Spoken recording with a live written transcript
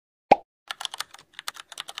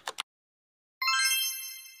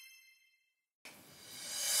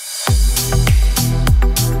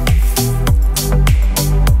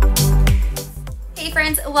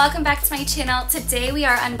welcome back to my channel. Today we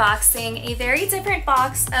are unboxing a very different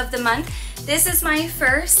box of the month. This is my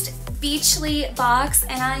first Beachly box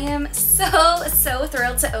and I am so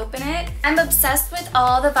thrilled to open it. I'm obsessed with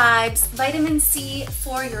all the vibes. Vitamin C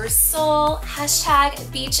for your soul,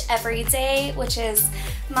 hashtag beach every day, which is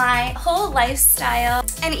my whole lifestyle.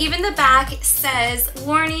 And even the back says,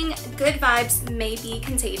 warning, good vibes may be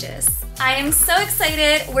contagious. I am so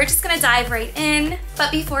excited. We're just gonna dive right in.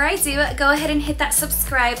 But before I do, go ahead and hit that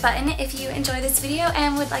subscribe button if you enjoy this video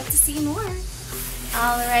and would like to see more.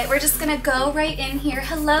 Alright, we're just gonna go right in here.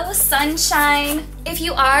 Hello, sunshine! If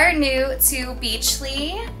you are new to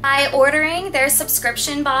Beachly, by ordering their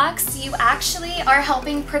subscription box, you actually are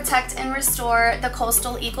helping protect and restore the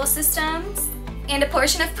coastal ecosystems, and a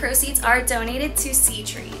portion of proceeds are donated to sea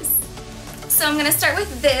trees. So I'm gonna start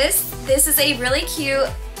with this. This is a really cute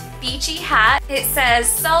beachy hat. It says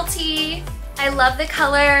salty. I love the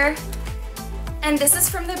color. And this is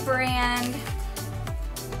from the brand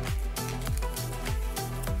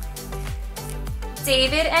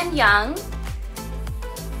David and Young.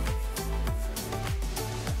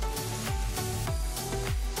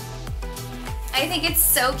 I think it's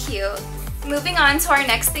so cute. Moving on to our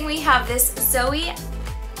next thing, we have this Zoe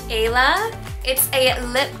Ayla. It's a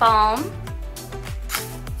lip balm.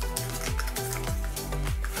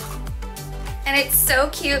 And it's so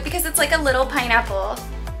cute because it's like a little pineapple.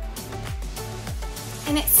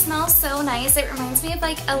 And it smells so nice. It reminds me of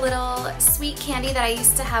like a little sweet candy that I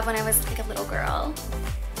used to have when I was like a little girl.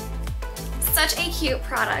 Such a cute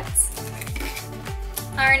product.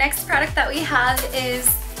 Our next product that we have is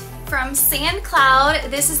from Sand Cloud.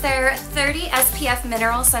 This is their 30 SPF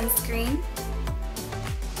mineral sunscreen.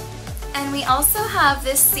 And we also have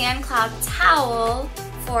this Sand Cloud towel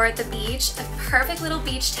for the beach, a perfect little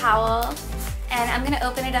beach towel. And I'm gonna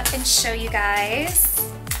open it up and show you guys.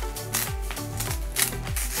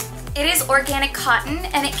 It is organic cotton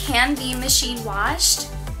and it can be machine washed.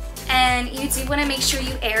 And you do wanna make sure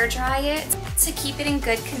you air dry it to keep it in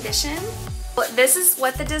good condition. This is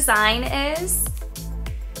what the design is.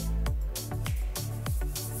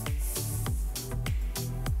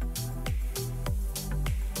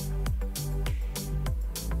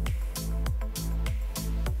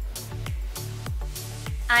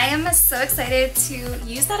 I am so excited to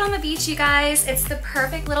use that on the beach, you guys. It's the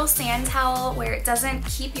perfect little sand towel where it doesn't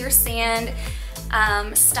keep your sand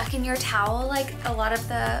stuck in your towel like a lot of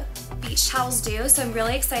the beach towels do. So I'm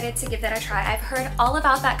really excited to give that a try. I've heard all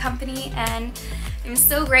about that company and I'm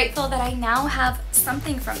so grateful that I now have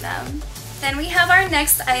something from them. Then we have our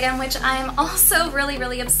next item, which I'm also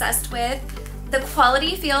really obsessed with. The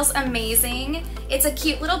quality feels amazing. It's a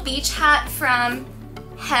cute little beach hat from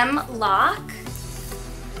Hemlock.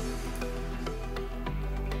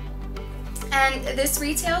 And this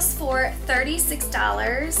retails for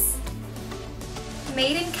 $36,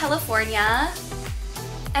 made in California.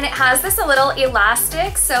 And it has this a little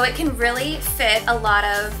elastic so it can really fit a lot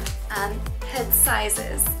of head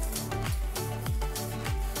sizes.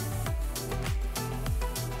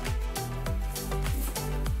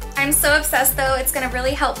 I'm so obsessed though, it's gonna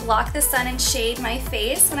really help block the sun and shade my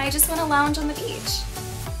face when I just wanna lounge on the beach.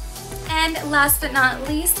 And last but not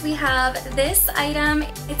least, we have this item.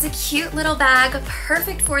 It's a cute little bag,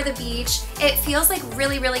 perfect for the beach. It feels like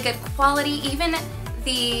really good quality, even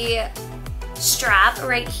the strap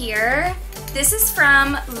right here. This is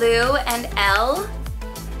from Lou and Elle.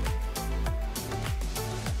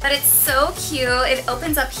 But it's so cute. It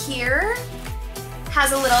opens up here,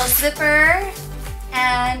 has a little zipper,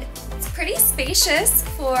 and it's pretty spacious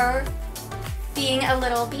for being a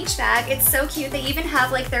little beach bag. It's so cute. They even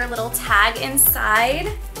have like their little tag inside.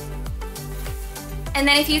 And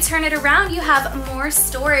then if you turn it around, you have more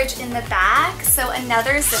storage in the back. So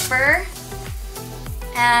another zipper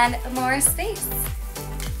and more space.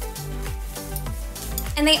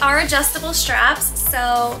 And they are adjustable straps,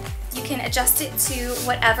 so you can adjust it to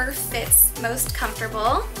whatever fits most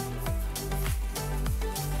comfortable.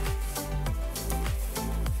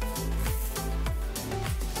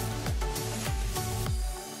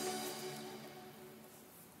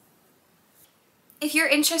 If you're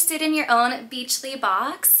interested in your own Beachly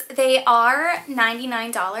box, they are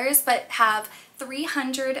 $99 but have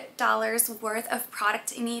 $300 worth of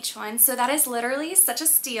product in each one, so that is literally such a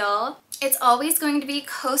steal. It's always going to be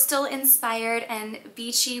coastal inspired and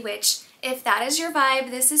beachy, which if that is your vibe,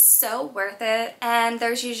 this is so worth it. And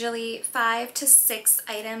there's usually 5 to 6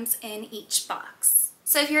 items in each box.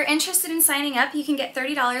 So if you're interested in signing up, you can get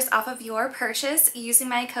 $30 off of your purchase using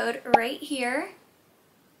my code right here.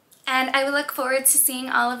 And I will look forward to seeing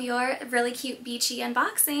all of your really cute beachy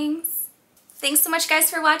unboxings. Thanks so much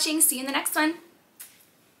guys for watching. See you in the next one.